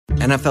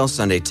NFL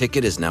Sunday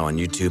Ticket is now on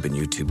YouTube and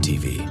YouTube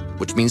TV,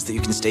 which means that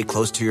you can stay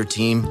close to your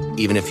team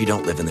even if you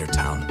don't live in their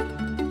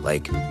town.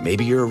 Like,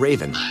 maybe you're a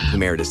Raven who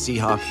married a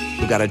Seahawk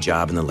who got a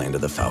job in the land of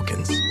the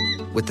Falcons.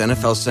 With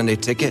NFL Sunday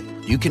Ticket,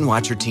 you can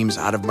watch your team's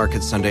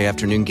out-of-market Sunday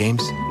afternoon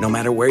games no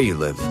matter where you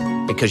live,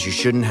 because you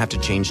shouldn't have to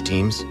change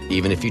teams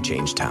even if you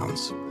change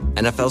towns.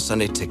 NFL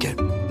Sunday Ticket,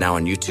 now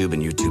on YouTube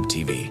and YouTube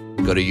TV.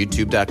 Go to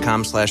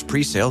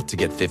youtube.com/presale to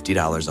get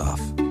 $50 off.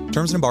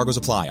 Terms and embargoes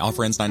apply.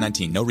 Offer ends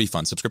 9/19. No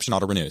refund. Subscription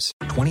auto renews.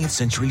 20th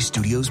Century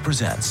Studios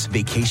presents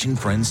Vacation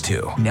Friends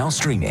 2. Now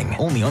streaming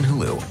only on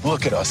Hulu.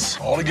 Look at us,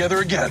 all together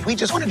again. We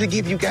just wanted to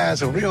give you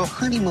guys a real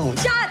honeymoon.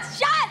 Shots!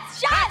 Shots!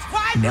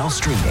 Shots! Now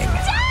streaming.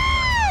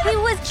 He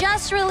was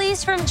just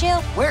released from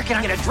jail. Where can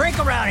I get a drink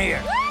around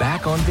here?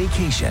 Back on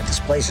vacation. This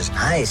place is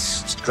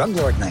nice. It's drug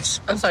lord nice.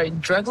 I'm sorry,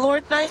 drug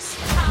lord nice?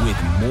 With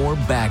more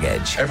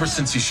baggage. Ever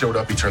since he showed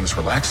up, he turned this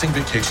relaxing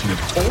vacation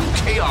into total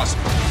chaos.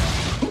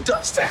 Who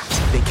does that?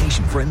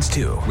 Vacation Friends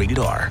 2. Rated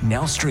R.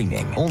 Now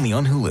streaming only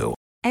on Hulu.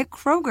 At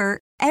Kroger,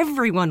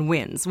 everyone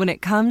wins when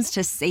it comes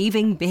to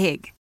saving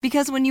big.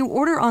 Because when you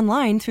order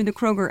online through the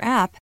Kroger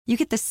app, you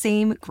get the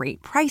same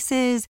great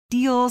prices,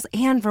 deals,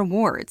 and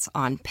rewards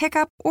on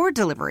pickup or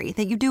delivery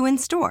that you do in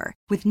store,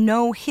 with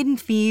no hidden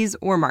fees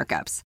or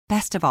markups.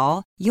 Best of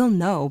all, you'll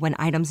know when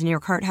items in your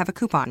cart have a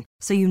coupon,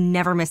 so you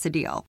never miss a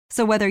deal.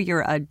 So whether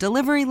you're a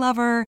delivery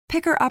lover,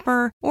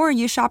 picker-upper, or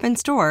you shop in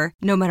store,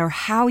 no matter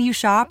how you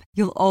shop,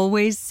 you'll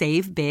always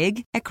save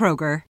big at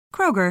Kroger.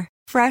 Kroger,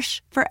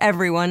 fresh for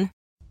everyone.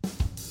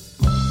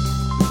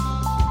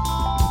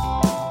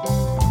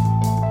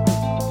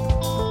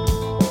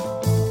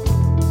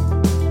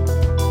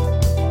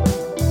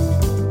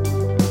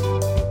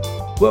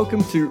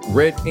 Welcome to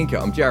Red Inca.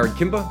 I'm Jared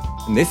Kimber,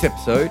 and this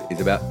episode is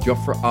about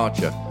Jofra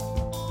Archer.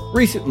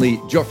 Recently,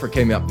 Jofra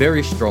came out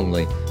very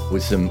strongly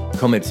with some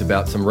comments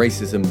about some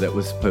racism that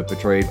was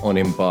perpetrated on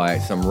him by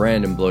some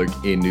random bloke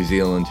in New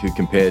Zealand who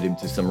compared him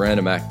to some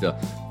random actor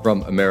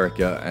from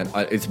America, and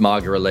it's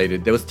MAGA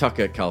related. There was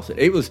Tucker Carlson.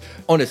 It was,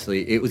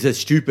 honestly, it was as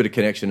stupid a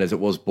connection as it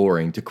was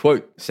boring. To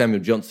quote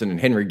Samuel Johnson and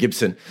Henry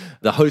Gibson,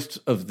 the host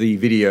of the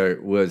video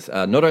was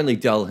not only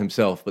dull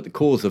himself, but the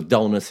cause of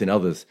dullness in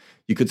others.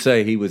 You could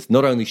say he was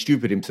not only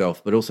stupid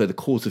himself, but also the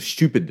cause of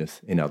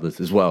stupidness in others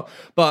as well.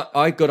 But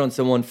I got on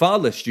someone far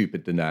less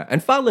stupid than that,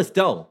 and far less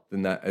dull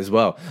than that as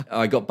well.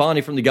 I got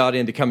Barney from The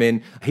Guardian to come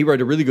in. He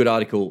wrote a really good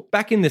article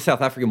back in the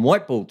South African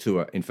White Ball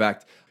Tour, in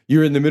fact.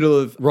 You're in the middle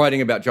of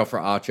writing about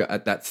Jofra Archer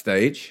at that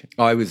stage.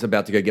 I was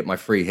about to go get my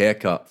free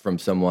haircut from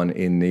someone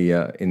in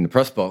the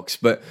press box.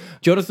 But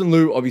Jonathan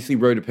Liu obviously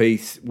wrote a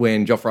piece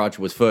when Jofra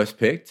Archer was first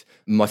picked.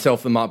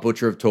 Myself and Mark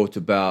Butcher have talked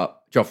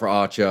about Jofra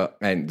Archer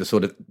and the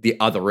sort of the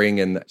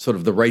othering and sort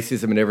of the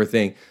racism and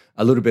everything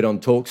a little bit on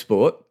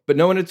TalkSport. But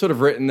no one had sort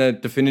of written the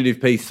definitive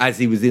piece as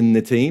he was in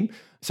the team.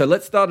 So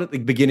let's start at the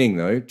beginning,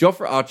 though.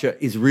 Jofra Archer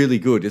is really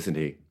good, isn't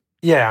he?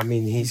 Yeah, I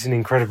mean, he's an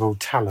incredible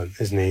talent,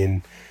 isn't he?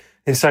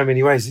 In so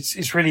many ways.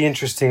 It's really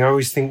interesting. I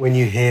always think when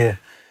you hear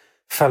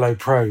fellow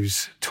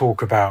pros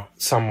talk about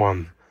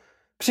someone,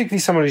 particularly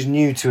someone who's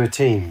new to a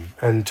team,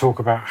 and talk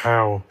about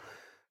how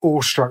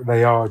awestruck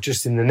they are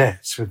just in the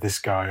nets with this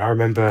guy. I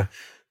remember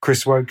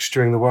Chris Wokes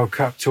during the World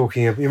Cup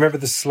talking about, you remember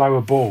the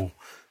slower ball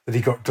that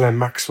he got Glenn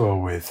Maxwell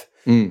with,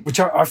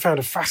 which I found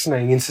a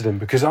fascinating incident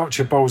because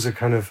Archer bowls a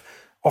kind of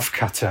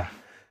off-cutter.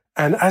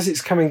 And as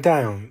it's coming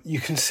down, you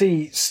can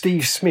see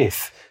Steve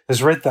Smith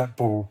has read that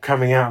ball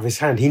coming out of his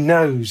hand. He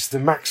knows that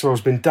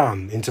Maxwell's been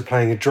done into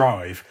playing a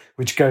drive,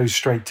 which goes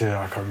straight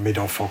to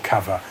mid-off or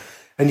cover.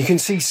 And you can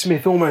see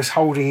Smith almost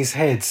holding his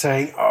head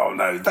saying, oh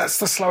no, that's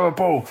the slower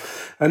ball.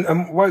 And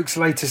Wokes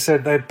later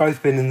said they'd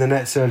both been in the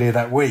nets earlier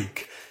that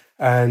week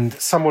and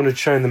someone had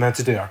shown them how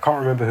to do it. I can't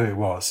remember who it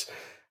was.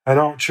 And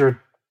Archer had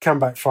come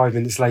back 5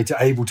 minutes later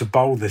able to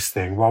bowl this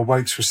thing while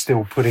Wokes was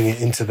still putting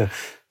it into the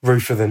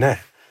roof of the net.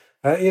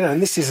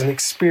 And this is an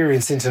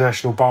experienced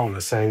international bowler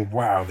saying,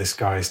 wow, this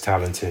guy is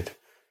talented.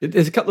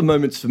 There's a couple of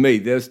moments for me.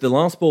 There's the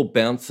last ball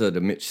bouncer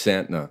to Mitch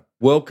Santner.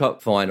 World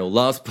Cup final,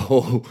 last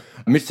ball.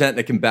 Mitch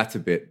Santner can bat a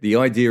bit. The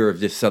idea of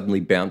just suddenly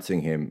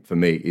bouncing him, for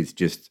me, is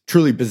just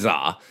truly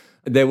bizarre.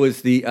 There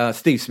was the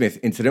Steve Smith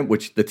incident,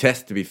 which the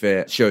test, to be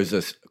fair, shows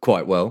us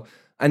quite well.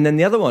 And then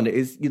the other one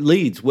is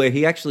Leeds, where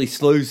he actually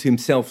slows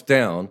himself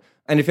down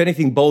and if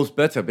anything, bowls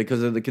better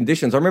because of the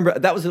conditions. I remember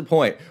that was the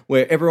point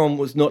where everyone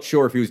was not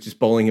sure if he was just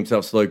bowling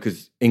himself slow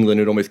because England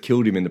had almost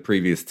killed him in the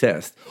previous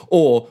test,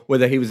 or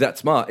whether he was that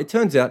smart. It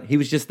turns out he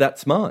was just that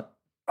smart.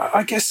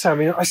 I guess so. I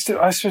mean, I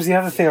suppose the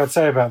other thing I'd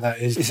say about that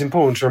is it's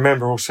important to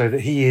remember also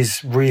that he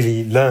is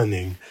really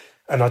learning,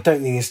 and I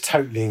don't think he's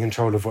totally in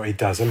control of what he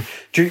does. I mean,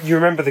 do you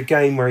remember the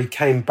game where he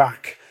came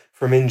back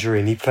from injury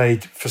and he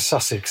played for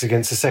Sussex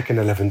against the second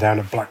 11 down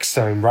at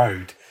Blackstone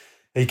Road?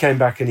 He came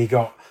back and he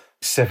got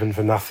 7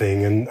 for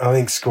nothing, and I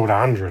think scored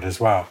 100 as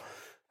well.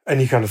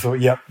 And you kind of thought,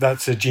 yep,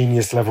 that's a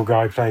genius level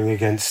guy playing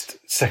against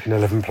second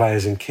 11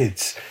 players and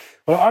kids.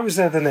 Well, I was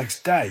there the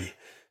next day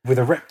with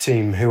a rep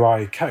team who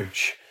I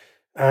coach,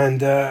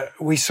 And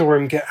we saw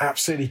him get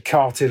absolutely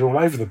carted all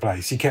over the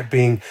place. He kept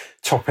being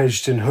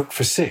top-edged and hooked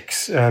for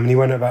 6. And he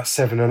went about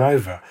 7 and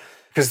over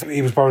because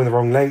he was bowling the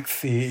wrong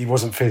length. He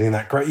wasn't feeling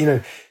that great,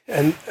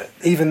 And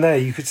even there,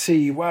 you could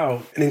see,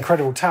 wow, an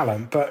incredible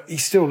talent, but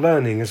he's still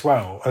learning as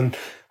well. And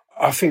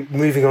I think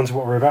moving on to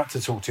what we're about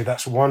to talk to,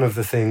 that's one of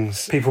the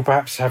things people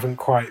perhaps haven't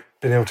quite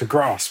been able to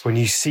grasp when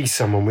you see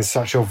someone with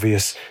such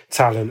obvious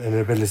talent and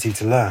ability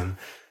to learn,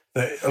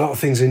 that a lot of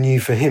things are new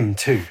for him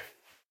too.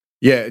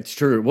 Yeah, it's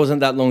true. It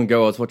wasn't that long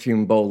ago I was watching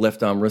him bowl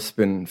left-arm wrist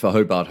spin for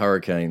Hobart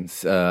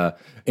Hurricanes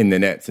in the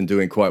nets and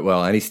doing quite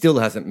well. And he still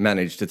hasn't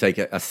managed to take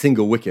a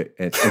single wicket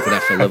at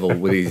international level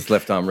with his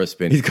left-arm wrist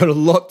spin. He's got a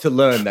lot to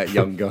learn, that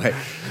young guy.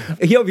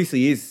 He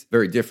obviously is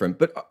very different.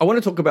 But I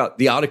want to talk about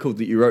the article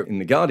that you wrote in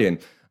The Guardian.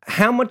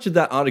 How much of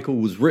that article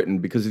was written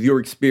because of your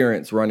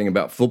experience writing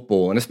about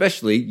football, and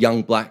especially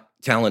young, black,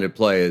 talented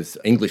players,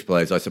 English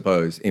players, I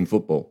suppose, in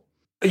football?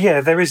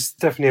 Yeah, there is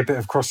definitely a bit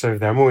of crossover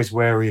there. I'm always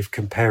wary of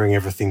comparing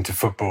everything to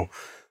football.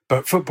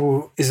 But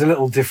football is a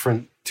little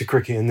different to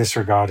cricket in this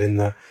regard, in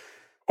that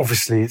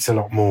obviously it's a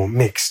lot more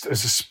mixed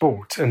as a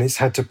sport, and it's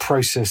had to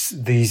process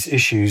these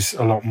issues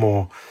a lot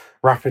more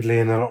rapidly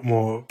and a lot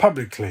more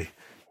publicly.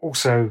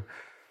 Also,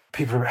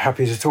 people are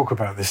happy to talk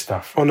about this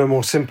stuff. On a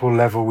more simple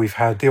level, we've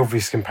had the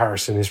obvious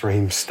comparison is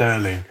Raheem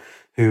Sterling,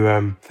 who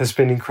has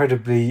been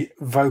incredibly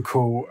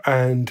vocal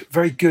and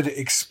very good at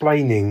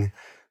explaining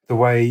the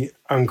way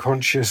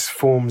unconscious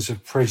forms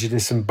of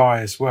prejudice and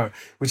bias work,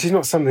 which is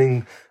not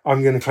something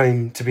I'm going to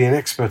claim to be an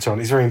expert on.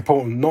 It's very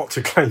important not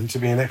to claim to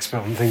be an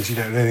expert on things you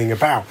don't know anything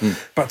about,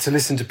 but to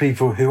listen to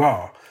people who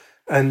are.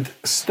 And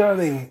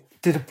Sterling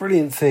did a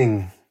brilliant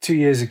thing 2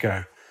 years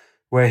ago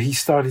where he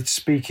started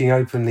speaking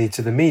openly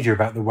to the media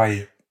about the way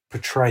it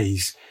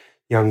portrays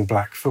young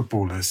black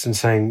footballers and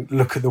saying,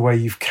 look at the way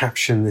you've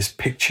captioned this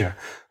picture.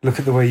 Look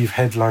at the way you've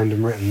headlined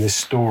and written this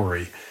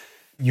story.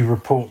 You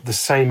report the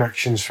same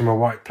actions from a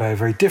white player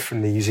very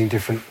differently using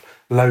different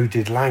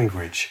loaded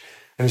language.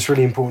 And it's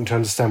really important to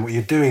understand what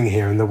you're doing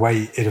here and the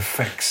way it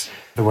affects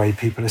the way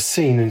people are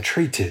seen and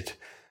treated.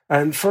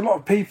 And for a lot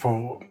of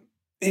people,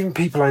 even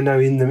people I know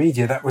in the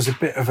media, that was a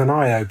bit of an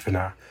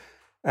eye-opener.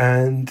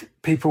 And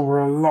people were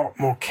a lot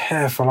more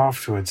careful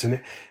afterwards.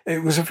 And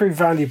it was a very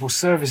valuable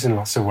service in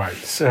lots of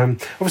ways.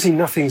 Obviously,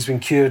 nothing's been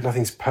cured,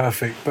 nothing's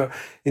perfect. But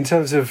in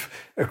terms of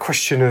a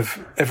question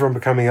of everyone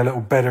becoming a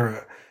little better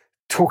at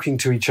talking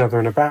to each other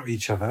and about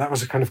each other, that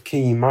was a kind of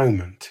key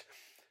moment.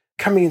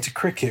 Coming into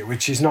cricket,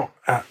 which is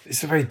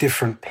it's a very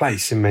different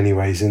place in many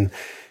ways. And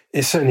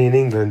it's certainly in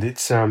England,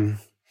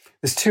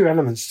 there's 2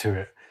 elements to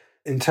it.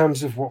 In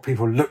terms of what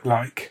people look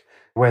like,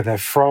 where they're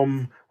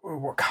from,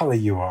 what colour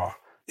you are.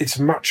 It's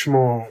much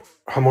more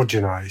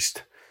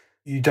homogenised.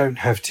 You don't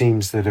have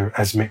teams that are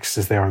as mixed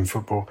as they are in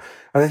football.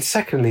 And then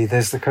secondly,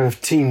 there's the kind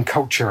of team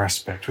culture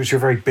aspect, which you're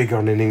very big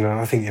on in England,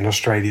 I think in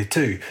Australia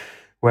too,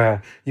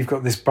 where you've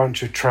got this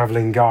bunch of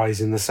travelling guys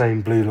in the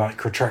same blue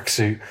lycra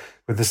tracksuit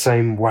with the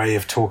same way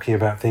of talking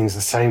about things,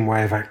 the same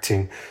way of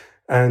acting.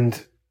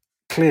 And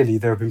clearly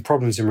there have been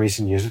problems in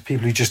recent years with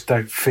people who just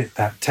don't fit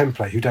that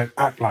template, who don't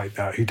act like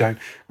that, who don't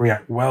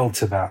react well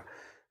to that.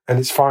 And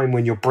it's fine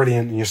when you're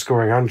brilliant and you're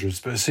scoring hundreds,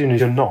 but as soon as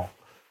you're not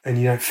and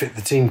you don't fit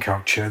the team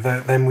culture,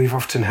 then we've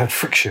often had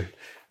friction.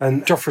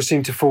 And Jofra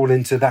seemed to fall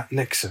into that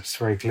nexus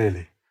very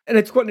clearly. And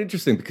it's quite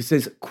interesting because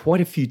there's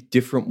quite a few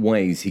different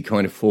ways he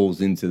kind of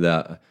falls into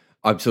that.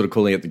 I'm sort of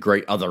calling it the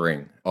great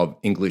othering of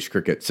English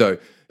cricket. So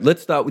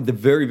let's start with the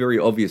very, very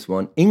obvious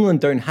one. England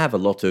don't have a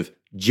lot of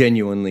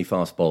genuinely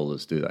fast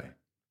bowlers, do they?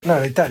 No,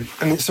 they don't.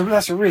 And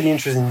that's a really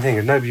interesting thing,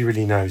 and nobody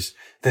really knows.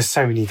 There's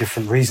so many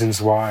different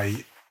reasons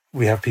why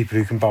we have people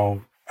who can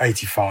bowl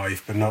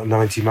 85 but not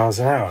 90 miles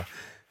an hour.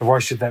 And why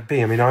should that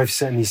be? I mean, I've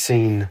certainly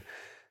seen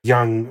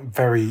young,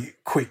 very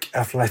quick,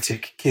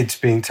 athletic kids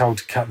being told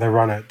to cut their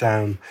run out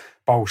down,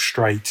 bowl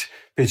straight,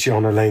 pitch it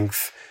on a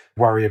length,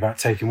 worry about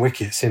taking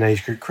wickets in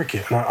age group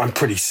cricket. And I'm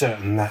pretty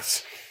certain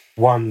that's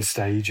one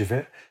stage of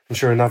it. I'm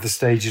sure another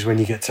stage is when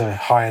you get to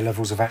higher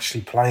levels of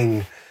actually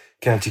playing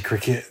county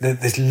cricket.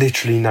 There's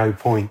literally no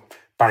point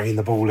banging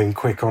the ball in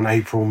quick on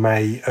April,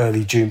 May,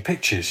 early June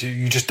pitches.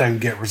 You just don't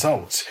get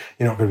results.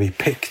 You're not going to be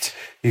picked.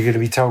 You're going to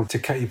be told to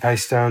cut your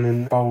pace down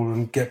and bowl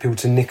and get people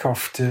to nick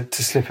off to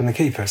slip in the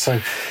keeper.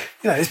 So,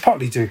 it's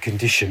partly due to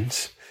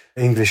conditions.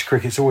 English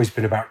cricket's always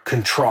been about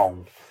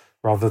control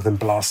rather than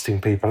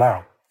blasting people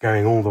out,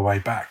 going all the way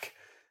back.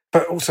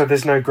 But also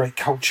there's no great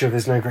culture,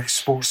 there's no great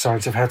sports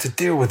science of how to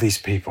deal with these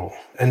people.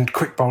 And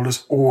quick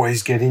bowlers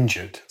always get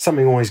injured.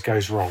 Something always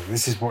goes wrong.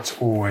 This is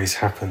what's always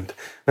happened.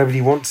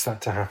 Nobody wants that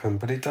to happen,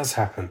 but it does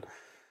happen.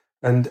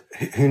 And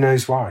who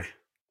knows why?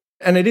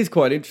 And it is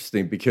quite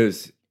interesting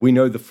because we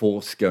know the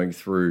force going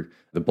through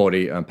the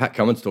body. Pat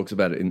Cummins talks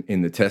about it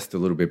in the test a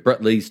little bit.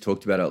 Brett Lee's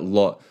talked about it a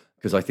lot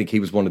because I think he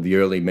was one of the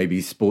early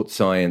maybe sports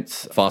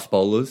science fast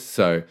bowlers.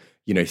 So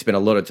he spent a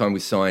lot of time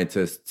with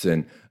scientists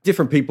and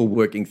different people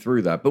working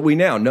through that. But we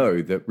now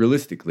know that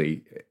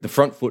realistically, the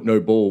front foot no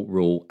ball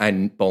rule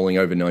and bowling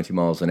over 90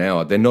 miles an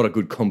hour, they're not a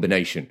good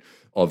combination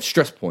of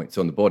stress points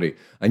on the body.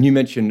 And you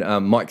mentioned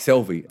Mike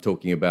Selvey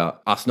talking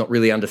about us not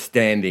really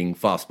understanding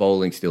fast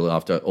bowling still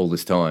after all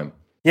this time.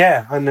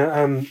 Yeah,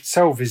 and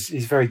Selv is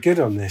very good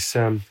on this.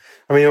 On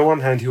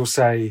one hand, he'll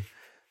say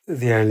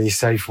the only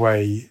safe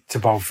way to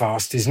bowl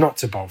fast is not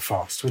to bowl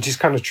fast, which is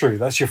kind of true.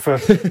 That's your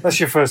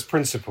first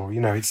principle.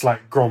 It's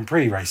like Grand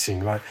Prix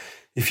racing. Like,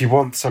 if you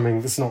want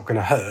something that's not going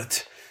to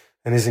hurt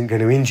and isn't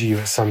going to injure you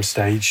at some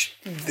stage,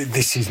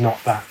 this is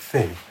not that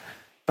thing.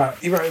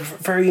 But you wrote a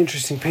very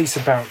interesting piece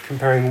about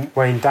comparing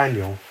Wayne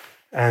Daniel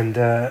and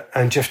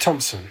Jeff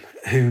Thompson,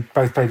 who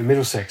both played at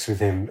Middlesex with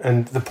him.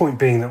 And the point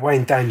being that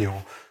Wayne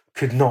Daniel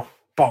could not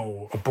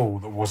bowl a ball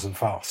that wasn't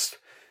fast.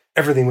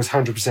 Everything was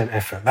 100%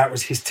 effort. That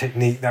was his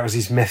technique. That was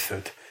his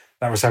method.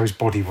 That was how his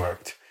body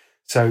worked.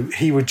 So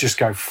he would just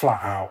go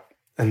flat out,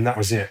 and that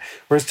was it.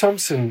 Whereas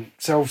Thompson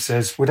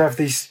says would have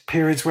these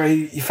periods where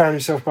he found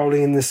himself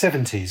bowling in the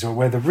 70s, or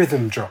where the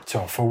rhythm dropped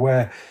off, or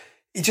where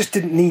he just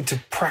didn't need to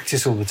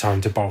practice all the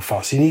time to bowl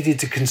fast. He needed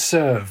to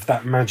conserve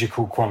that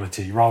magical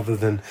quality rather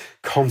than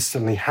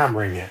constantly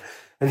hammering it.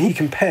 And he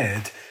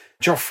compared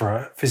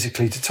Jofra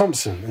physically to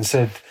Thompson and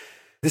said,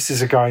 this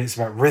is a guy, it's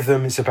about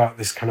rhythm, it's about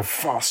this kind of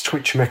fast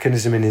twitch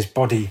mechanism in his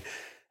body.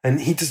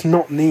 And he does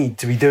not need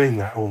to be doing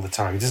that all the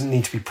time. He doesn't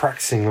need to be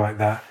practicing like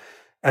that.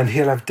 And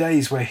he'll have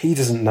days where he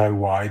doesn't know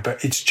why,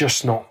 but it's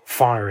just not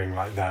firing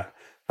like that.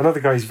 Another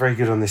guy who's very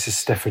good on this is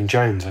Stephen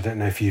Jones. I don't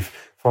know if you've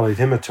followed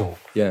him at all.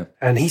 Yeah.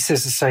 And he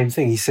says the same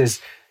thing. He says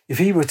if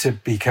he were to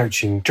be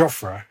coaching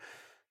Jofra,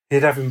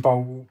 he'd have him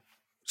bowl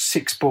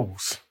 6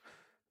 balls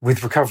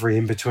with recovery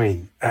in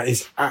between at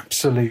his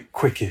absolute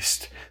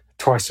quickest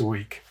twice a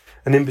week.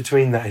 And in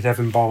between that, he'd have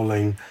him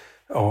bowling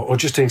or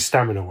just doing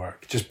stamina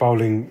work, just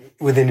bowling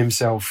within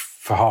himself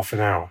for half an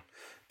hour.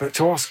 But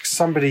to ask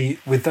somebody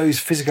with those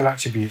physical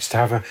attributes to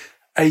have a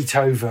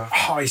 8-over,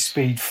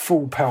 high-speed,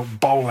 full-pelt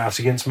bowl out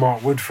against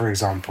Mark Wood, for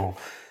example,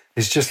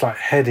 is just like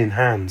head in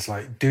hands.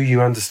 Like, do you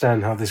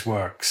understand how this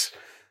works?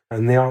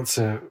 And the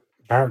answer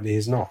apparently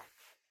is not.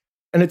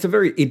 And it's a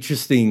very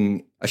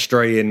interesting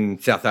Australian,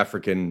 South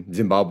African,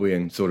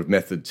 Zimbabwean sort of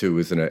method too,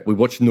 isn't it? We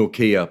watched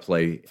Norkia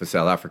play for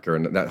South Africa,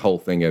 and that whole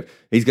thing of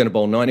he's going to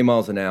bowl 90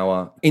 miles an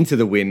hour into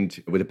the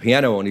wind with a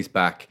piano on his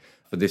back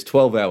for this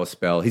 12-hour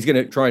spell. He's going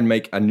to try and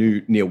make a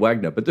new Neil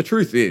Wagner. But the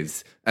truth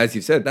is, as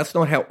you said, that's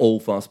not how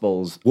all fast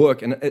bowlers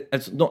work, and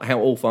it's not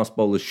how all fast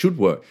bowlers should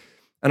work.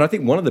 And I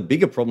think one of the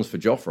bigger problems for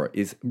Jofra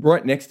is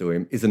right next to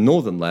him is a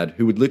northern lad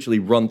who would literally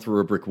run through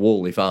a brick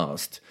wall if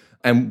asked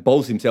and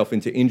bowls himself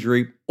into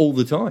injury all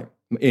the time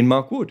in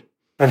Mark Wood.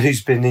 And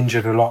who's been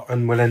injured a lot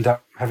and will end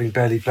up having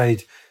barely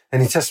played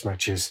any test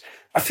matches.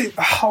 I think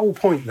the whole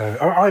point, though,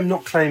 I'm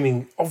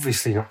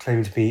obviously not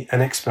claiming to be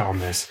an expert on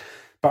this,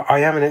 but I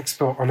am an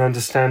expert on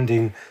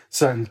understanding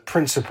certain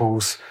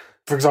principles.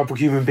 For example,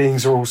 human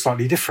beings are all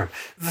slightly different.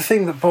 The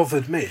thing that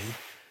bothered me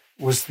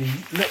was the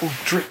little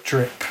drip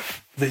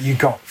that you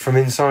got from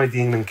inside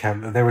the England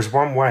camp, that there was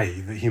one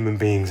way that human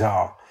beings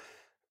are,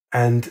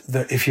 and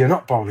that if you're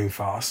not bowling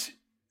fast,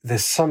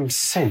 there's some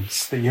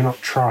sense that you're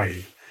not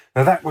trying.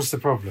 Now, that was the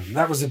problem.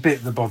 That was the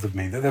bit that bothered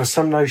me, that there was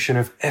some notion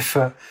of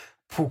effort.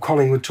 Paul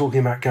Collingwood talking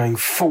about going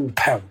full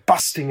pelt,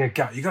 busting a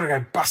gut. You've got to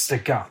go bust a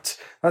gut.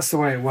 That's the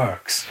way it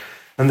works.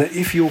 And that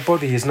if your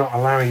body is not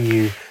allowing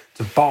you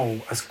to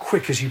bowl as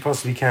quick as you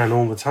possibly can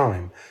all the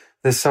time,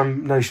 there's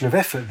some notion of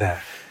effort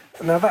there.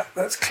 Now,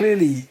 that's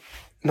clearly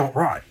not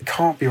right. It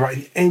can't be right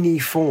in any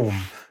form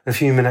of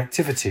human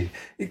activity.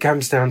 It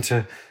comes down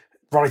to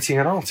writing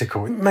an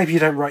article. Maybe you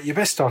don't write your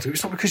best article.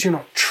 It's not because you're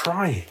not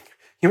trying.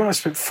 You might have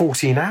spent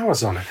 14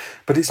 hours on it,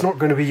 but it's not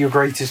going to be your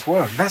greatest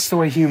work. That's the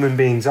way human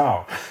beings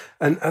are.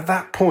 And at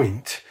that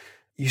point,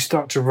 you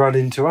start to run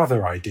into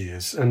other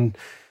ideas and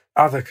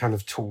other kind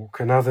of talk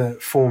and other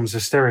forms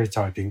of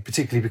stereotyping,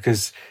 particularly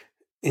because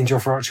in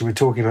Jofra Archer, we're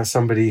talking about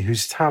somebody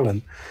whose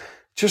talent,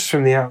 just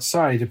from the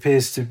outside,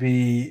 appears to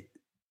be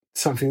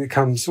something that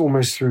comes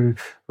almost through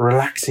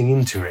relaxing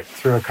into it,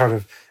 through a kind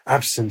of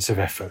absence of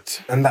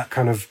effort. And that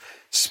kind of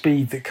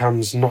speed that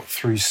comes not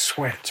through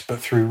sweat, but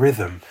through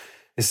rhythm,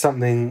 is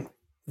something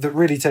that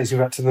really takes me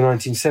back to the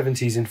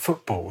 1970s in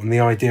football and the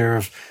idea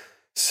of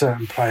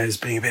certain players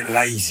being a bit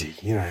lazy,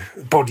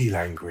 body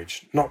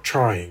language, not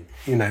trying,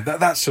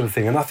 that sort of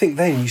thing. And I think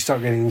then you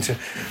start getting into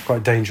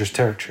quite dangerous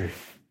territory.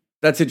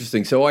 That's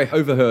interesting. So I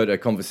overheard a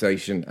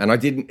conversation and I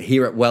didn't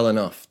hear it well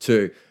enough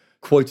to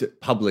quote it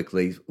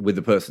publicly with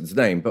the person's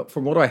name. But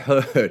from what I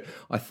heard,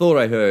 I thought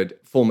I heard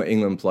former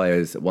England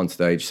players at one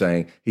stage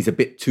saying he's a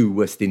bit too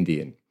West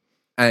Indian.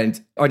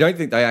 And I don't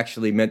think they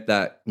actually meant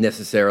that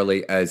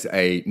necessarily as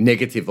a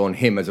negative on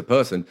him as a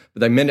person, but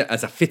they meant it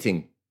as a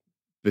fitting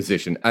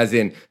position, as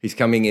in he's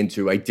coming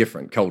into a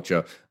different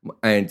culture.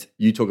 And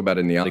you talk about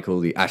in the article,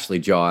 the Ashley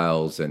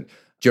Giles and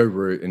Joe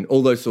Root and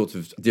all those sorts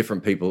of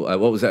different people.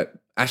 What was that?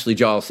 Ashley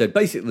Giles said,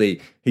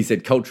 basically, he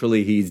said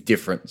culturally he's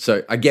different.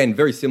 So again,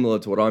 very similar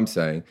to what I'm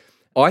saying.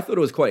 I thought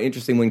it was quite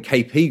interesting when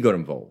KP got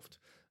involved.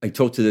 He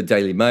talked to the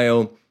Daily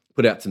Mail,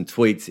 put out some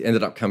tweets,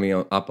 ended up coming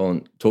up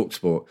on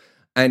TalkSport.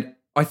 And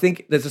I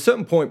think there's a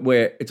certain point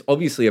where it's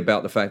obviously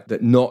about the fact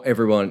that not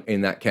everyone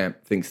in that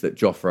camp thinks that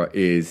Jofra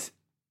is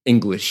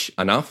English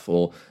enough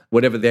or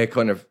whatever their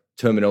kind of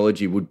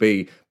terminology would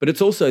be. But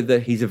it's also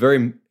that he's a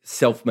very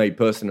self-made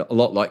person, a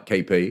lot like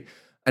KP,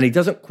 and he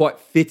doesn't quite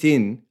fit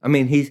in. I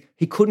mean,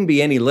 he couldn't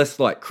be any less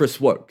like Chris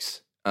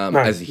Wokes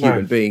as a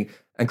human being.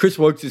 And Chris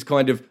Wokes is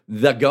kind of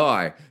the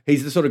guy.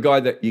 He's the sort of guy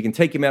that you can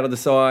take him out of the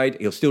side.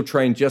 He'll still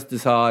train just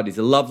as hard. He's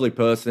a lovely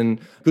person,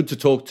 good to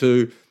talk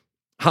to,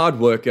 hard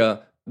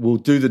worker, will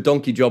do the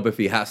donkey job if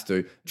he has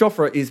to.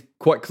 Jofra is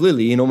quite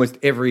clearly, in almost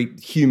every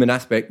human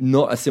aspect,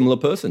 not a similar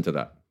person to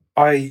that.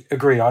 I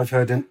agree. I've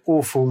heard an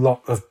awful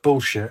lot of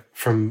bullshit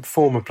from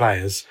former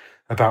players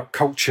about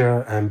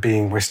culture and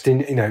being West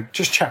Indian,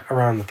 just chat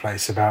around the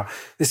place about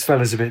this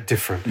fella's a bit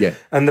different. Yeah.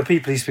 And the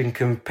people he's been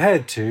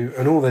compared to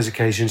on all those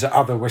occasions are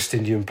other West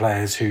Indian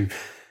players who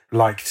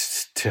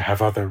liked to have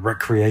other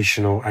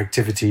recreational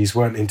activities,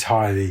 weren't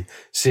entirely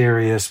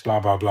serious, blah,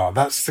 blah, blah.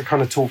 That's the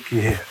kind of talk you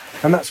hear.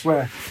 And that's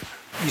where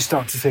you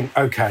start to think,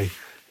 okay,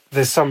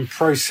 there's some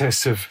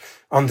process of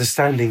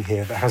understanding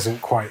here that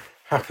hasn't quite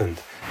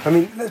happened. I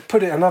mean, let's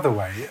put it another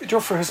way.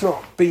 Jofra has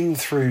not been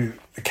through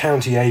the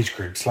county age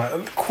groups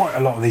like quite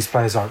a lot of these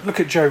players are. Look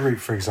at Joe Root,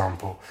 for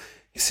example.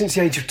 Since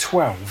the age of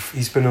 12,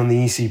 he's been on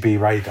the ECB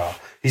radar.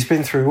 He's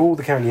been through all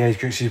the county age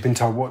groups. He's been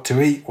told what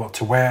to eat, what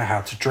to wear,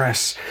 how to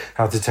dress,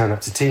 how to turn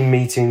up to team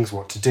meetings,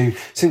 what to do.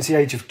 Since the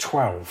age of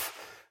 12,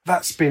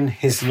 that's been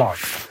his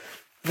life.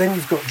 Then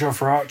you've got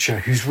Jofra Archer,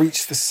 who's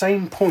reached the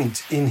same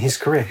point in his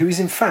career, who is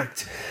in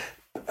fact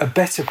a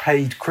better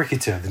paid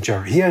cricketer than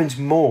Joe. He earns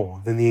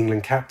more than the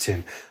England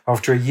captain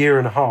after a year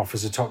and a half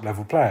as a top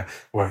level player.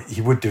 Well,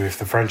 he would do if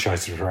the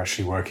franchises were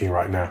actually working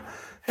right now.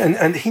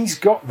 And he's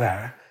got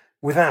there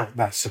without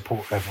that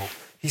support level.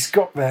 He's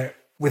got there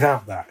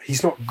without that.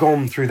 He's not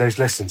gone through those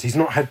lessons. He's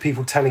not had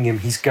people telling him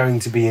he's going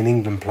to be an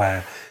England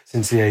player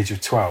since the age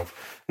of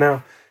 12.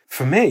 Now,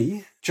 for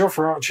me,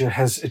 Jofra Archer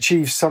has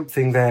achieved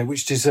something there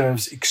which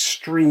deserves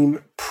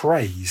extreme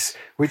praise,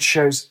 which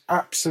shows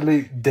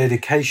absolute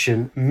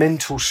dedication,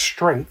 mental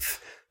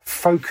strength,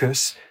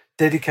 focus,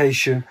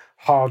 dedication,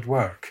 hard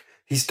work.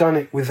 He's done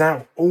it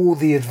without all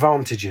the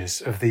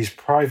advantages of these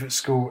private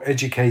school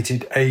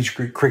educated age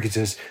group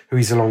cricketers who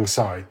he's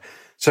alongside.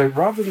 So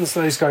rather than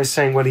those guys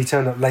saying, well, he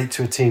turned up late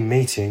to a team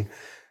meeting,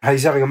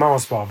 he's having a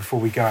Mars bar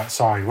before we go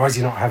outside, why is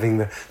he not having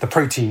the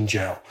protein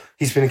gel?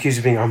 He's been accused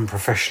of being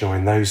unprofessional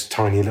in those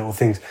tiny little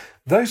things.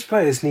 Those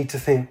players need to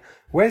think,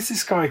 where's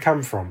this guy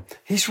come from?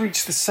 He's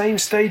reached the same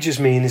stage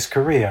as me in his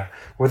career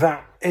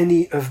without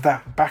any of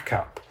that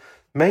backup.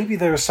 Maybe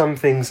there are some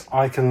things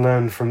I can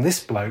learn from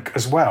this bloke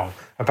as well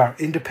about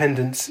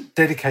independence,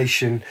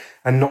 dedication,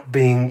 and not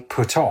being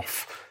put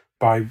off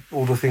by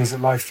all the things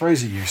that life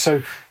throws at you.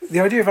 So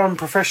the idea of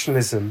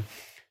unprofessionalism,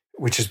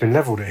 which has been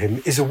levelled at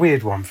him, is a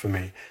weird one for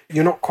me.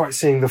 You're not quite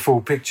seeing the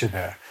full picture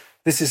there.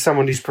 This is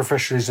someone whose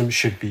professionalism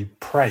should be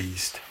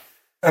praised.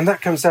 And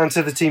that comes down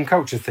to the team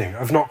culture thing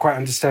of not quite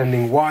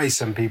understanding why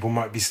some people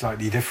might be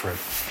slightly different.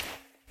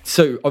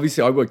 So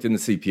obviously I worked in the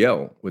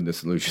CPL with the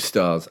St. Lucia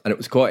Stars, and it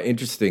was quite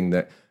interesting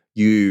that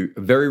you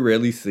very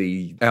rarely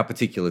see our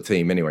particular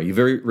team anyway. You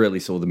very rarely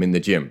saw them in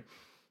the gym.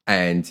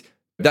 And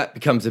that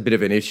becomes a bit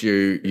of an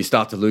issue. You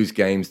start to lose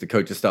games. The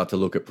coaches start to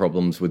look at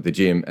problems with the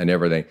gym and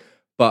everything.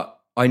 But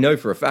I know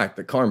for a fact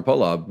that Kyron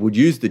Pollard would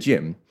use the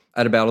gym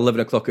at about 11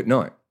 o'clock at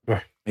night.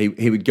 Right.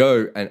 He would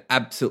go and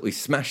absolutely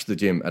smash the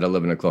gym at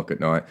 11 o'clock at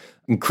night.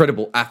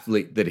 Incredible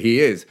athlete that he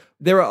is.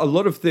 There are a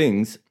lot of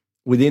things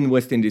within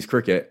West Indies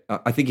cricket.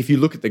 I think if you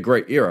look at the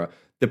great era,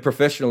 the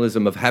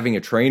professionalism of having a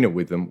trainer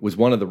with them was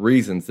one of the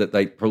reasons that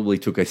they probably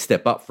took a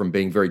step up from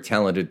being very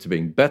talented to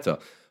being better.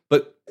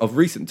 But of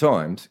recent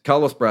times,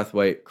 Carlos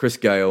Brathwaite, Chris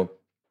Gale,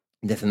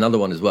 there's another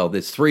one as well.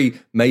 There's three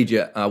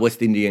major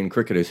West Indian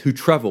cricketers who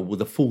travel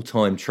with a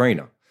full-time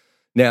trainer.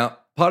 Now,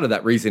 part of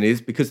that reason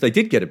is because they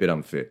did get a bit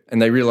unfit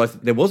and they realised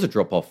that there was a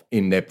drop-off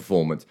in their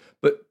performance.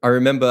 But I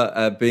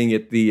remember being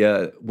at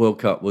the World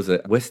Cup, was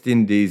it West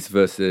Indies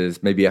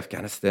versus maybe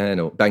Afghanistan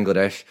or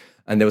Bangladesh,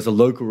 and there was a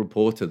local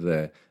reporter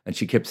there and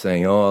she kept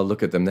saying, oh,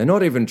 look at them, they're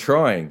not even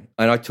trying.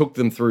 And I took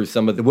them through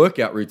some of the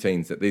workout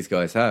routines that these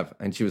guys have.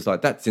 And she was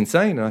like, that's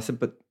insane. And I said,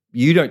 but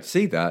you don't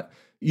see that.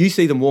 You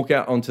see them walk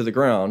out onto the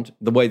ground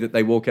the way that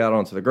they walk out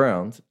onto the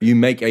ground. You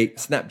make a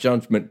snap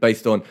judgment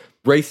based on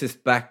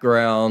racist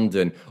background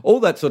and all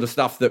that sort of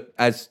stuff that,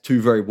 as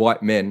two very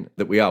white men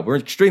that we are, we're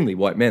extremely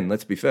white men,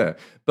 let's be fair.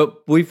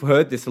 But we've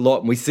heard this a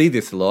lot and we see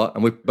this a lot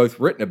and we've both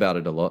written about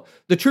it a lot.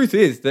 The truth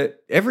is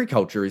that every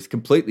culture is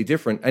completely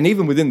different. And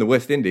even within the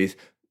West Indies,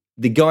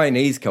 the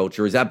Guyanese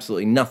culture is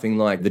absolutely nothing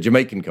like the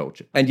Jamaican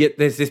culture. And yet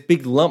there's this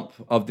big lump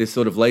of this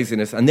sort of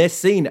laziness and they're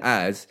seen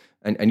as,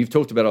 and you've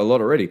talked about it a lot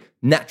already,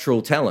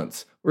 natural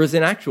talents. Whereas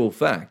in actual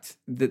fact,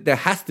 there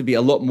has to be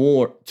a lot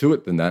more to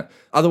it than that.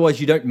 Otherwise,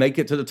 you don't make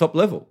it to the top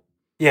level.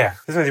 Yeah,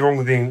 there's nothing wrong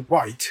with being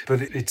white,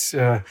 but it's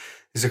a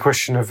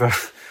question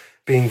of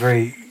being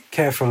very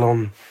careful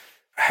on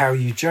how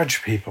you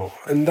judge people.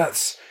 And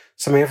that's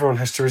something everyone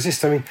has to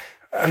resist. I mean,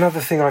 Another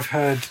thing I've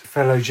heard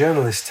fellow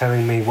journalists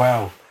telling me,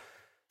 well,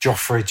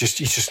 Jofra,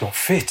 he's just not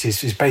fit.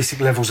 His basic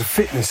levels of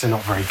fitness are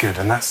not very good.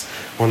 And that's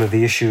one of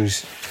the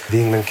issues the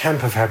England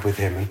camp have had with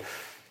him. And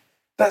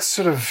that's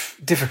sort of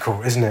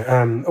difficult, isn't it?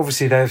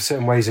 Obviously, they have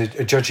certain ways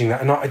of judging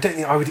that. And I don't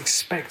think I would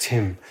expect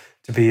him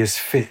to be as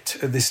fit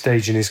at this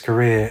stage in his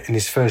career, in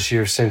his first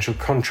year of central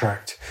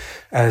contract,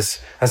 as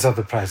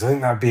other players. I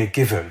think that would be a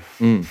given.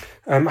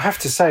 I have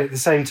to say, at the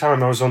same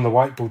time, I was on the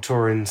white ball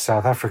tour in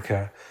South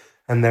Africa,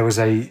 and there was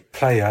a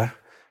player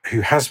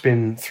who has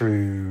been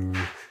through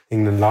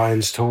England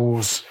Lions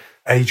tours,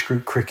 age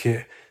group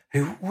cricket,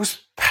 who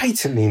was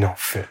patently not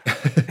fit,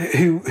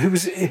 who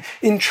was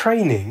in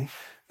training.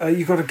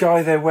 You've got a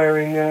guy there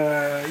wearing,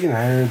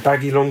 a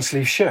baggy long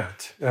sleeve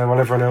shirt, while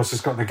everyone else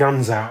has got the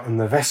guns out and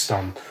the vest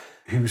on,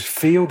 whose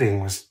fielding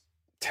was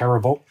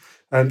terrible,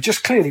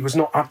 just clearly was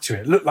not up to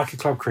it, looked like a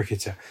club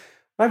cricketer.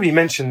 Nobody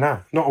mentioned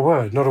that, not a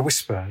word, not a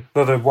whisper,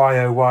 not a why,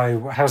 oh why,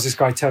 how's this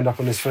guy turned up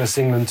on his first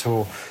England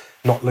tour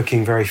not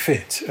looking very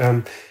fit?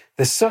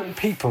 There's certain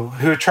people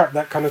who attract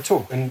that kind of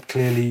talk, and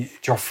clearly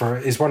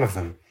Jofra is one of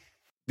them.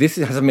 This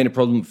hasn't been a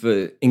problem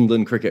for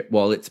England cricket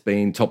while it's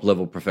been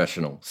top-level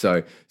professional.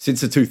 So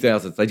since the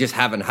 2000s, they just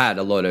haven't had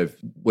a lot of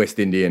West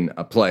Indian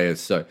players,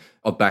 so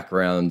of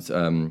backgrounds,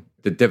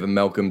 the Devon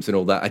Malcolms and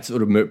all that. It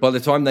sort of moved. By the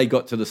time they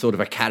got to the sort of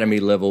academy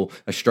level,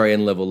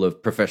 Australian level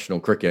of professional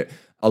cricket,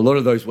 a lot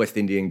of those West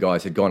Indian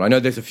guys had gone. I know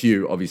there's a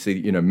few,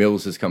 obviously,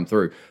 Mills has come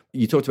through.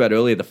 You talked about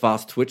earlier the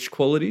fast twitch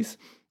qualities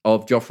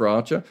of Jofra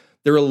Archer.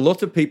 There are a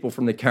lot of people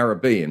from the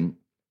Caribbean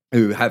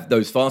who have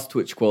those fast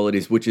twitch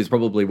qualities, which is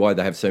probably why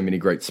they have so many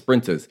great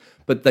sprinters.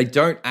 But they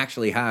don't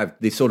actually have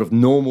the sort of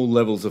normal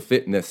levels of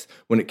fitness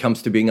when it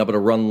comes to being able to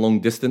run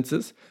long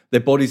distances. Their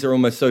bodies are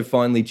almost so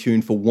finely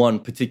tuned for one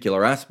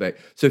particular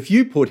aspect. So if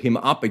you put him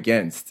up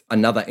against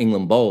another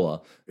England bowler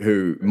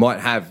who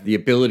might have the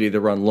ability to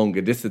run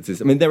longer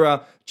distances, I mean, there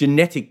are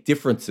genetic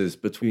differences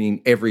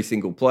between every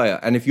single player.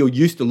 And if you're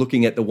used to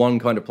looking at the one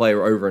kind of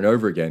player over and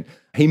over again,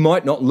 he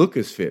might not look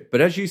as fit.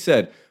 But as you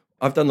said,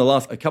 I've done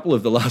a couple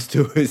of the last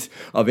tours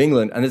of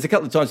England, and there's a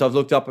couple of times I've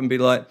looked up and be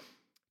like,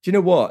 do you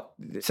know what?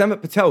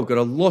 Samat Patel got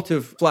a lot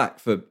of flack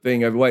for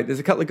being overweight. There's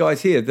a couple of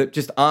guys here that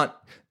just aren't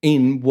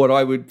in what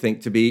I would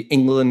think to be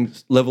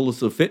England's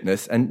levels of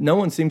fitness, and no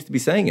one seems to be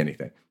saying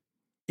anything.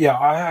 Yeah,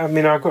 I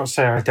mean, I've got to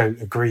say I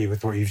don't agree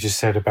with what you've just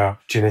said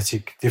about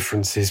genetic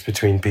differences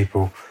between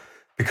people,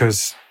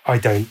 because I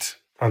don't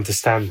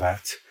understand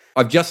that.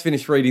 I've just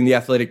finished reading The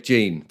Athletic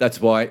Gene. That's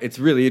why it's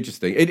really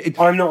interesting.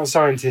 I'm not a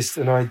scientist,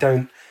 and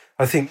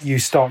I think you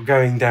start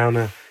going down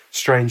a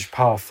strange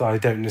path that I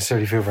don't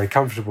necessarily feel very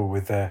comfortable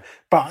with there.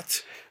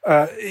 But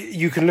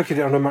you can look at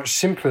it on a much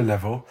simpler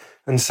level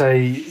and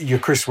say, you're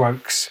Chris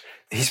Wokes.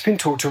 He's been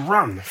taught to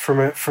run from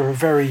a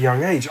very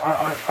young age.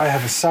 I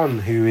have a son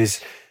who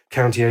is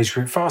county age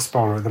group fast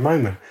bowler at the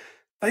moment.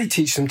 They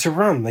teach them to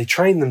run. They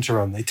train them to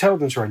run. They tell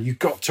them to run. You've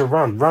got to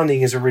run.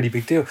 Running is a really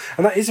big deal.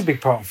 And that is a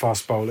big part of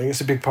fast bowling.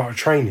 It's a big part of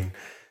training.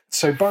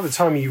 So by the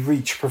time you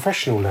reach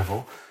professional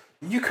level,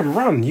 you can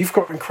run. You've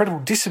got incredible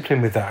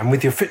discipline with that and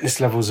with your fitness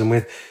levels. And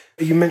with,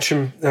 you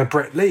mentioned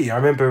Brett Lee. I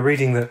remember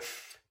reading that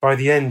by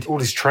the end, all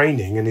his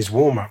training and his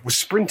warm-up was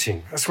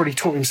sprinting. That's what he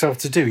taught himself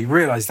to do. He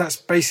realised that's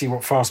basically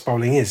what fast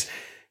bowling is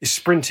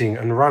sprinting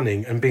and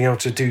running and being able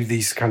to do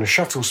these kind of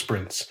shuttle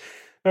sprints.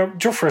 Now,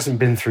 Jofra hasn't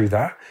been through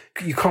that.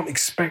 You can't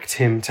expect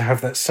him to have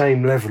that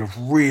same level of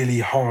really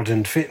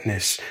hardened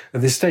fitness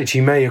at this stage.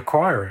 He may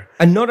acquire it.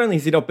 And not only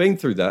has he not been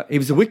through that, he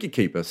was a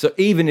wicketkeeper. So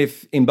even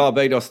if in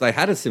Barbados they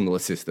had a similar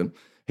system,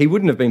 he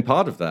wouldn't have been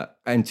part of that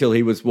until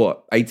he was,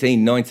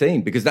 18,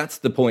 19, because that's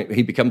the point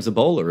he becomes a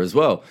bowler as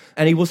well.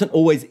 And he wasn't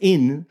always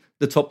in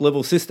the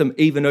top-level system,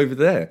 even over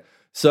there.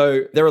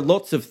 So there are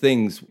lots of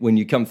things when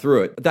you come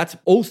through it. That's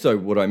also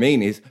what I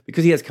mean is,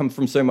 because he has come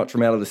from so much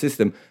from out of the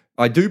system,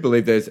 I do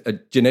believe there's a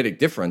genetic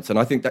difference, and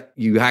I think that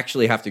you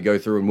actually have to go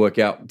through and work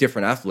out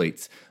different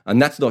athletes.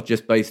 And that's not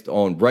just based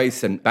on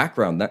race and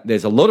background.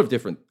 There's a lot of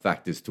different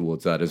factors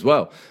towards that as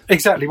well.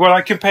 Exactly. Well,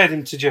 I compared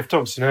him to Jeff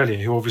Thompson earlier,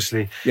 who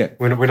obviously,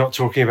 we're not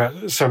talking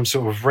about some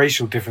sort of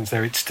racial difference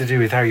there. It's to do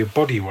with how your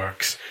body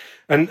works.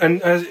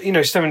 And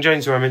Stephen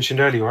Jones, who I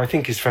mentioned earlier, I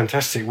think is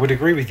fantastic, would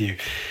agree with you.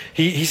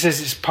 He says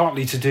it's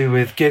partly to do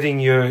with getting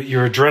your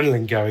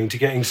adrenaline going, to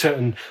getting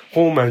certain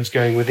hormones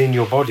going within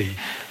your body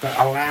that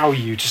allow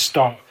you to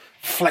start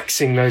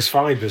flexing those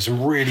fibres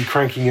and really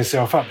cranking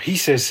yourself up. He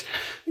says,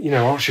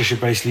 Archer should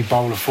basically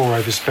bowl a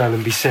 4-over spell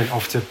and be sent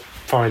off to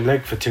fine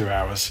leg for 2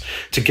 hours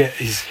to get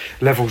his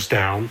levels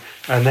down.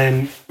 And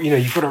then,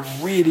 you've got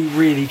to really,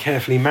 really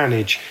carefully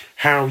manage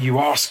how you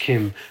ask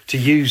him to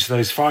use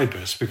those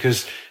fibres,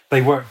 because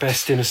they work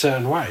best in a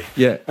certain way.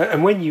 Yeah.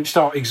 And when you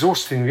start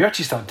exhausting them, you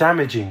actually start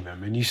damaging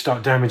them, and you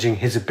start damaging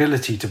his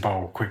ability to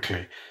bowl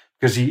quickly,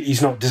 because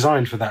he's not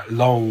designed for that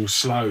long,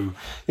 slow.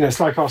 It's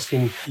like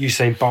asking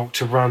Usain Bolt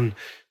to run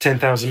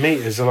 10,000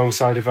 metres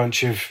alongside a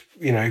bunch of,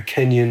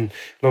 Kenyan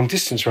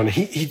long-distance runner.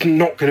 He's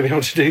not going to be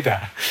able to do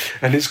that.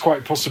 And it's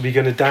quite possibly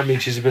going to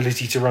damage his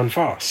ability to run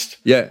fast.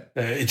 Yeah.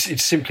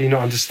 It's simply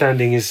not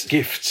understanding his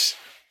gifts.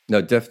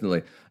 No,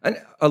 definitely. And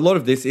a lot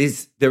of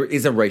this there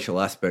is a racial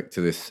aspect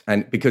to this.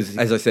 And because,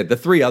 as I said, the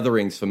three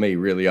otherings for me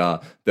really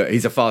are that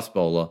he's a fast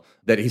bowler,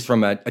 that he's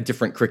from a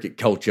different cricket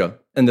culture.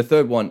 And the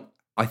third one,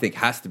 I think,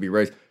 has to be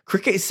race.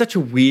 Cricket is such a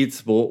weird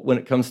sport when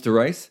it comes to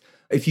race.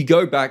 If you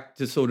go back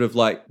to sort of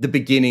like the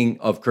beginning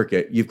of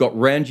cricket, you've got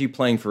Ranji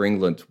playing for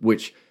England,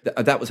 which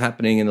that was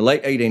happening in the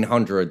late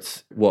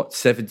 1800s,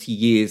 70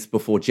 years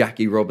before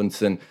Jackie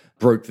Robinson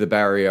broke the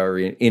barrier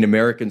in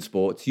American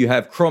sports. You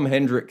have Crom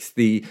Hendricks,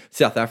 the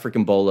South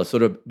African bowler,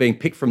 sort of being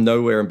picked from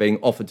nowhere and being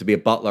offered to be a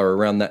butler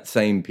around that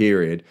same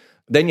period.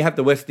 Then you have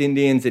the West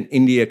Indians and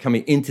India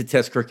coming into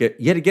Test cricket,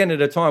 yet again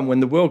at a time when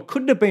the world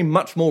couldn't have been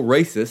much more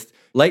racist,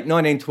 late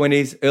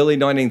 1920s, early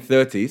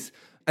 1930s.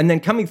 And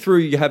then coming through,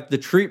 you have the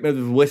treatment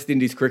of the West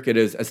Indies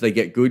cricketers as they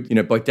get good,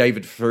 by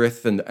David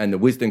Frith and the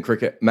Wisden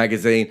Cricket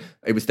magazine.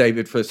 It was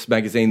David Frith's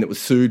magazine that was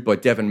sued by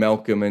Devon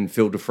Malcolm and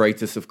Phil de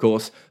Freitas, of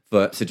course,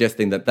 for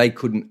suggesting that they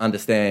couldn't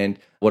understand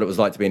what it was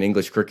like to be an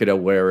English cricketer,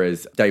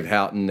 whereas Dave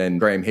Houghton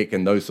and Graham Hick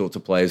and those sorts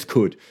of players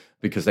could,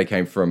 because they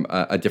came from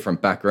a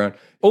different background,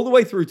 all the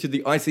way through to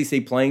the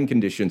ICC playing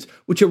conditions,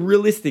 which are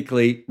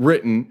realistically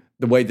written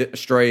the way that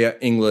Australia,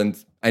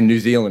 England, and New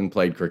Zealand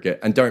played cricket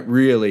and don't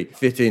really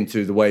fit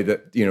into the way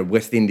that,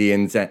 West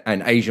Indians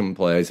and Asian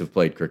players have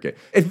played cricket.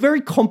 It's a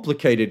very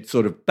complicated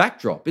sort of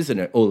backdrop, isn't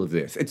it, all of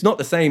this? It's not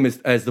the same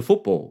as the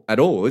football at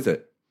all, is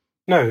it?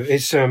 No,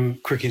 it's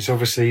cricket's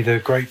obviously the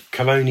great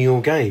colonial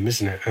game,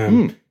 isn't it?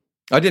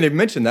 I didn't even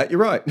mention that, you're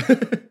right.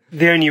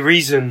 The only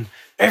reason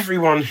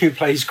everyone who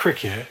plays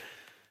cricket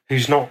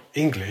who's not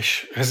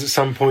English has at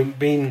some point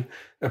been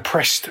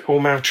oppressed or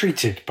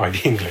maltreated by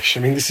the English. I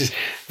mean, this is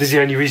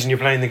the only reason you're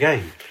playing the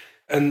game.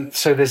 And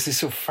so there's this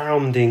sort of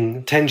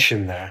founding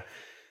tension there.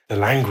 The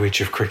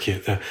language of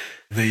cricket,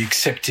 the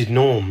accepted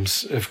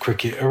norms of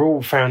cricket are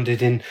all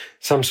founded in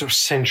some sort of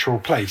central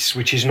place,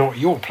 which is not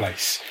your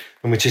place,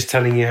 and which is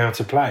telling you how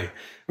to play.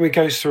 And it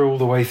goes through all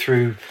the way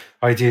through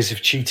ideas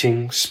of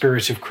cheating,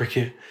 spirit of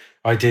cricket,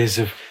 ideas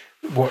of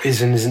what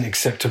is and isn't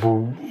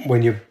acceptable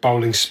when you're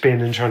bowling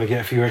spin and trying to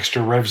get a few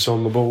extra revs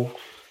on the ball.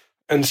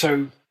 And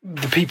so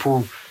the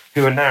people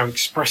who are now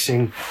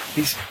expressing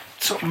these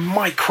sort of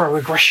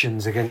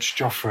microaggressions against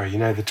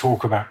Jofra, the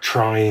talk about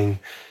trying,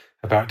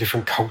 about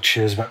different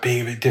cultures, about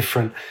being a bit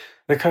different.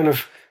 They're kind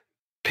of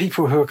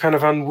people who are kind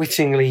of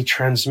unwittingly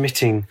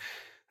transmitting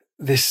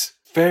this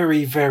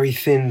very, very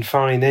thin,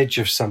 fine edge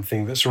of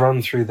something that's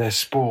run through their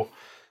sport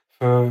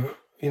for,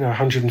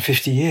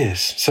 150 years.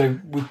 So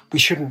we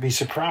shouldn't be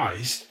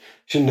surprised.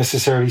 Shouldn't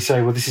necessarily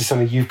say, well, this is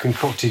something you've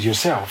concocted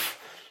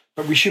yourself.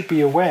 But we should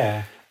be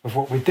aware of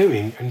what we're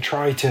doing and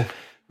try to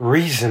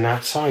reason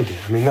outside it.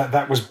 I mean,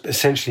 that was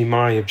essentially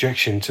my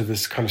objection to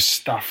this kind of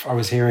stuff I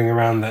was hearing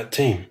around that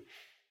team.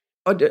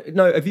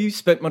 No, have you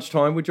spent much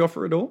time with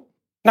Jofra at all?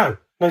 No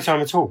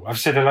time at all. I've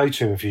said hello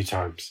to him a few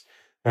times.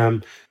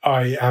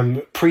 I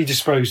am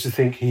predisposed to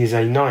think he is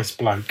a nice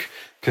bloke,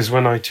 because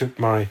when I took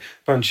my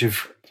bunch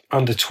of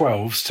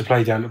under-12s to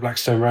play down at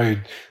Blackstone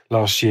Road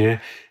last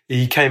year,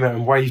 he came out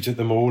and waved at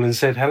them all and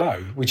said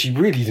hello, which he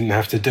really didn't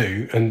have to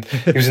do. And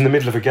he was in the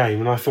middle of a game,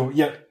 and I thought,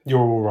 yeah, you're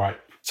all right.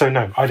 So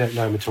no, I don't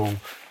know him at all.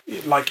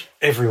 Like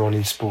everyone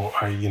in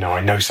sport, I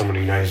know someone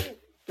who knows.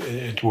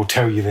 It will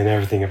tell you then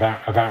everything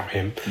about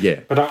him.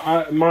 Yeah.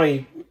 But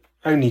my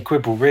only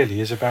quibble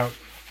really is about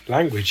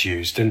language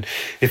used, and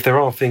if there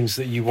are things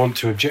that you want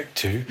to object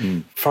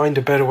to, find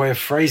a better way of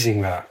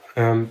phrasing that,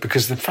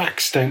 because the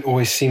facts don't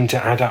always seem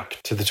to add up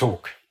to the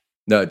talk.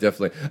 No,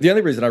 definitely. The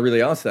only reason I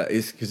really asked that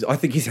is because I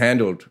think he's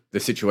handled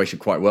the situation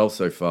quite well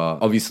so far.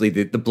 Obviously,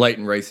 the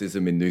blatant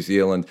racism in New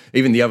Zealand,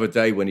 even the other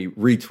day when he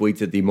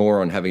retweeted the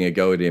moron having a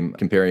go at him,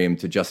 comparing him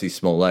to Jussie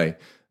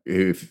Smollett,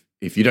 who,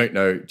 if you don't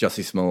know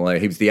Jussie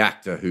Smollett, he was the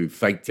actor who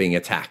faked being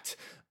attacked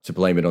to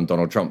blame it on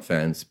Donald Trump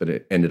fans, but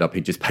it ended up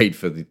he just paid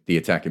for the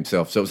attack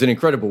himself. So it was an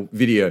incredible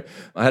video.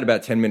 I had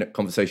about a 10-minute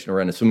conversation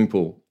around a swimming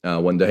pool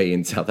one day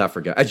in South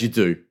Africa, as you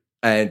do.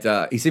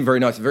 And he seemed very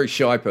nice, a very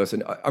shy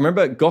person. I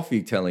remember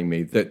Goffey telling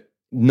me that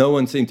no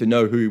one seemed to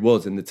know who he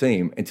was in the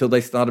team until they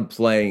started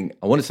playing,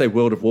 I want to say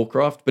World of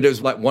Warcraft, but it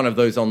was like one of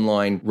those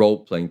online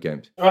role-playing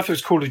games. I thought it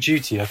was Call of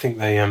Duty. I think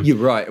they... You're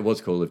right, it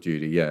was Call of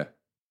Duty, yeah.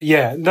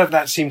 Yeah,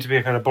 that seemed to be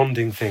a kind of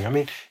bonding thing. I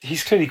mean,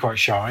 he's clearly quite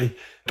shy,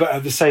 but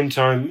at the same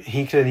time,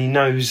 he clearly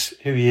knows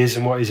who he is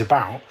and what he's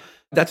about.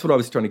 That's what I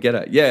was trying to get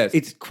at. Yeah,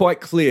 it's quite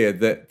clear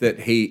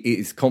that he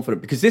is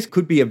confident, because this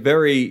could be a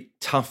very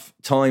tough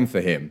time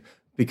for him,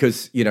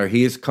 because,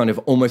 he is kind of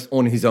almost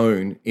on his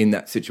own in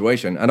that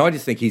situation. And I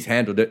just think he's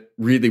handled it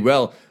really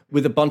well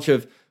with a bunch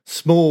of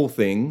small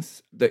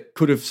things that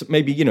could have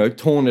maybe,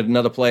 torn at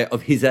another player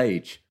of his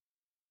age.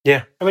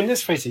 Yeah, I mean,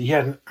 let's face it, he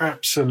had an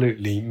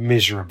absolutely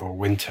miserable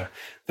winter.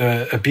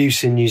 The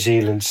abuse in New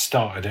Zealand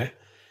started it,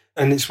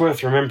 and it's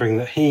worth remembering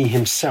that he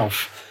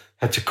himself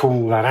had to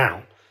call that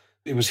out.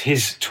 It was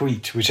his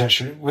tweet, which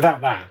actually,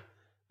 without that,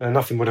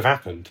 nothing would have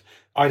happened.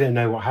 I don't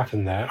know what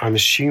happened there. I'm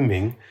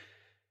assuming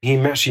he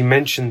actually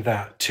mentioned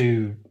that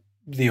to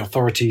the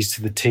authorities,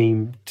 to the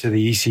team, to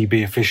the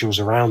ECB officials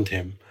around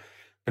him,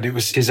 but it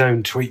was his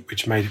own tweet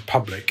which made it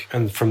public,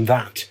 and from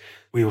that,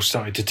 we all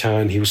started to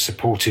turn. He was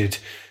supported,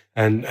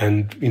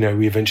 and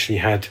we eventually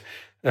had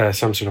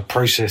some sort of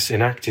process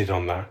enacted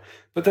on that.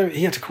 But then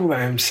he had to call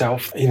that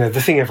himself.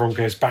 The thing everyone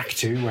goes back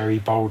to, where he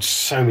bowled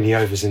so many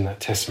overs in that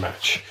Test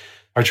match.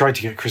 I tried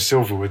to get Chris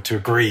Silverwood to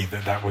agree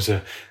that was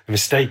a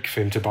mistake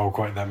for him to bowl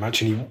quite that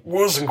much, and he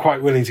wasn't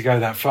quite willing to go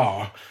that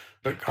far.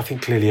 But I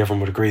think clearly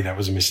everyone would agree that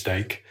was a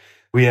mistake.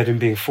 We had him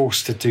being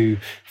forced to do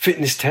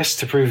fitness tests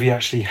to prove he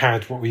actually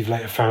had what we've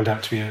later found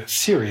out to be a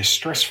serious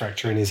stress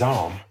fracture in his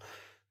arm,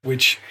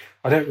 which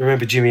I don't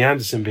remember Jimmy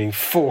Anderson being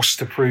forced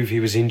to prove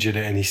he was injured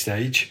at any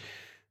stage.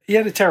 He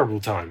had a terrible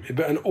time,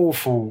 but an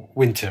awful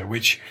winter,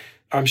 which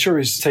I'm sure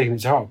he's taken it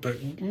to heart,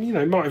 but,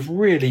 might have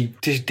really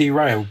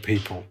derailed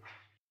people.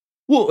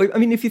 Well, I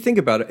mean, if you think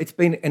about it, it's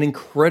been an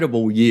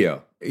incredible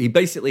year. He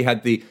basically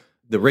had the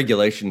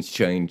regulations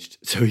changed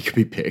so he could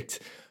be picked.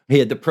 He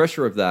had the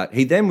pressure of that.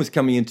 He then was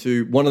coming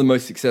into one of the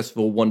most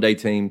successful one-day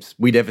teams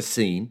we'd ever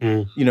seen,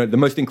 the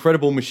most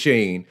incredible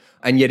machine,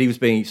 and yet he was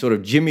being sort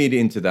of jimmied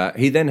into that.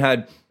 He then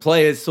had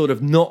players sort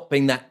of not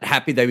being that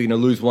happy they were going to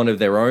lose one of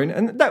their own,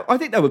 and I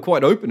think they were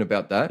quite open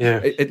about that.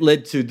 Yeah. It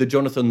led to the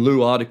Jonathan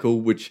Liu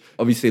article, which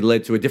obviously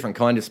led to a different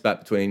kind of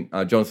spat between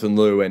Jonathan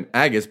Liu and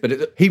Agus,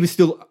 but he was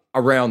still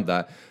around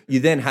that.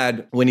 You then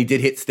had, when he did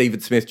hit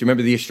Stephen Smith, do you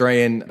remember the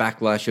Australian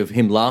backlash of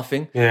him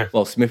laughing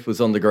while Smith was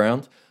on the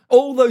ground?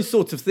 All those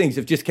sorts of things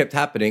have just kept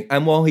happening.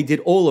 And while he did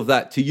all of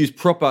that, to use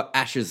proper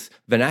Ashes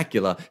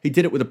vernacular, he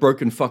did it with a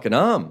broken fucking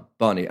arm,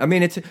 Barney. I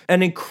mean, it's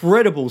an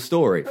incredible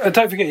story.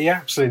 Don't forget, he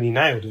absolutely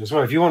nailed it as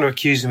well. If you want to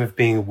accuse him of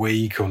being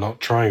weak or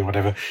not trying or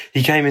whatever,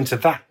 he came into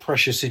that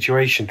pressure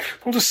situation,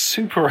 pulled a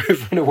super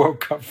over in a World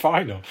Cup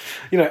final,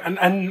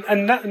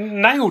 and that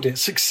nailed it,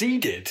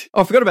 succeeded.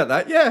 Oh, I forgot about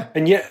that, yeah.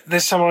 And yet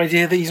there's some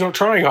idea that he's not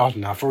trying hard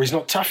enough or he's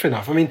not tough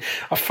enough. I mean,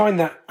 I find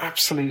that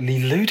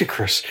absolutely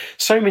ludicrous.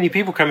 So many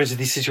people come into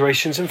these situations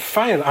and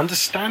fail,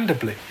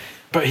 understandably.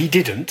 But he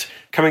didn't.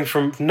 Coming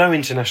from no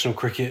international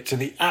cricket to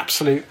the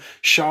absolute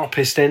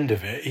sharpest end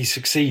of it, he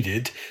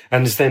succeeded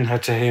and has then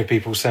had to hear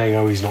people saying,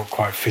 oh, he's not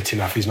quite fit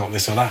enough, he's not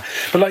this or that.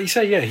 But like you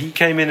say, he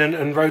came in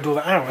and rode all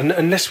that out. And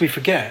unless we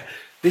forget,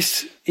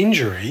 this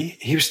injury,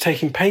 he was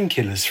taking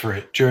painkillers for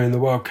it during the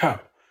World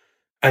Cup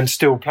and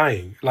still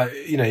playing.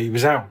 He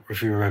was out,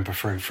 if you remember,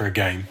 for a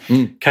game,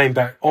 came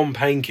back on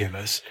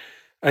painkillers,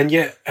 and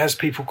yet has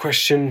people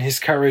question his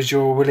courage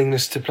or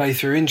willingness to play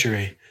through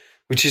injury,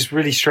 which is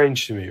really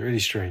strange to me, really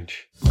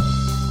strange.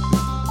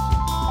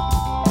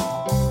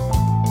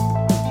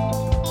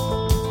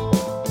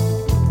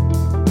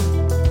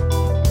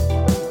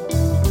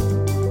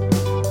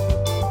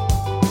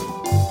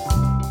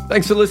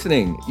 Thanks for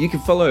listening. You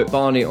can follow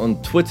Barney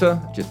on Twitter.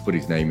 Just put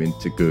his name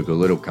into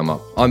Google. It'll come up.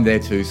 I'm there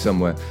too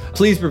somewhere.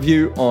 Please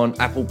review on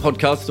Apple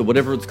Podcasts or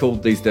whatever it's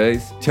called these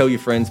days. Tell your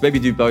friends. Maybe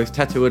do both.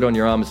 Tattoo it on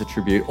your arm as a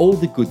tribute. All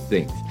the good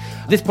things.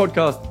 This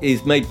podcast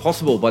is made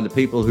possible by the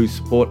people who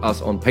support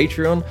us on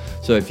Patreon.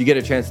 So if you get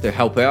a chance to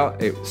help out,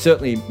 it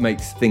certainly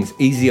makes things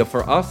easier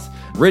for us.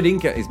 Red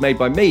Inca is made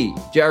by me,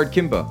 Jared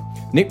Kimber.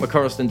 Nick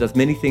McCorriston does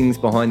many things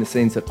behind the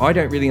scenes that I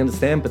don't really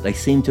understand, but they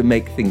seem to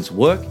make things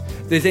work.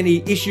 If there's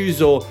any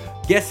issues or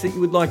guests that you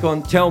would like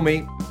on, tell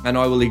me, and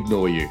I will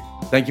ignore you.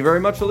 Thank you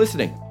very much for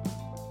listening.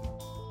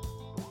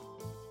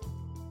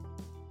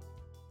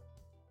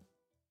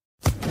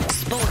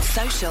 Sports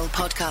Social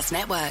Podcast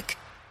Network.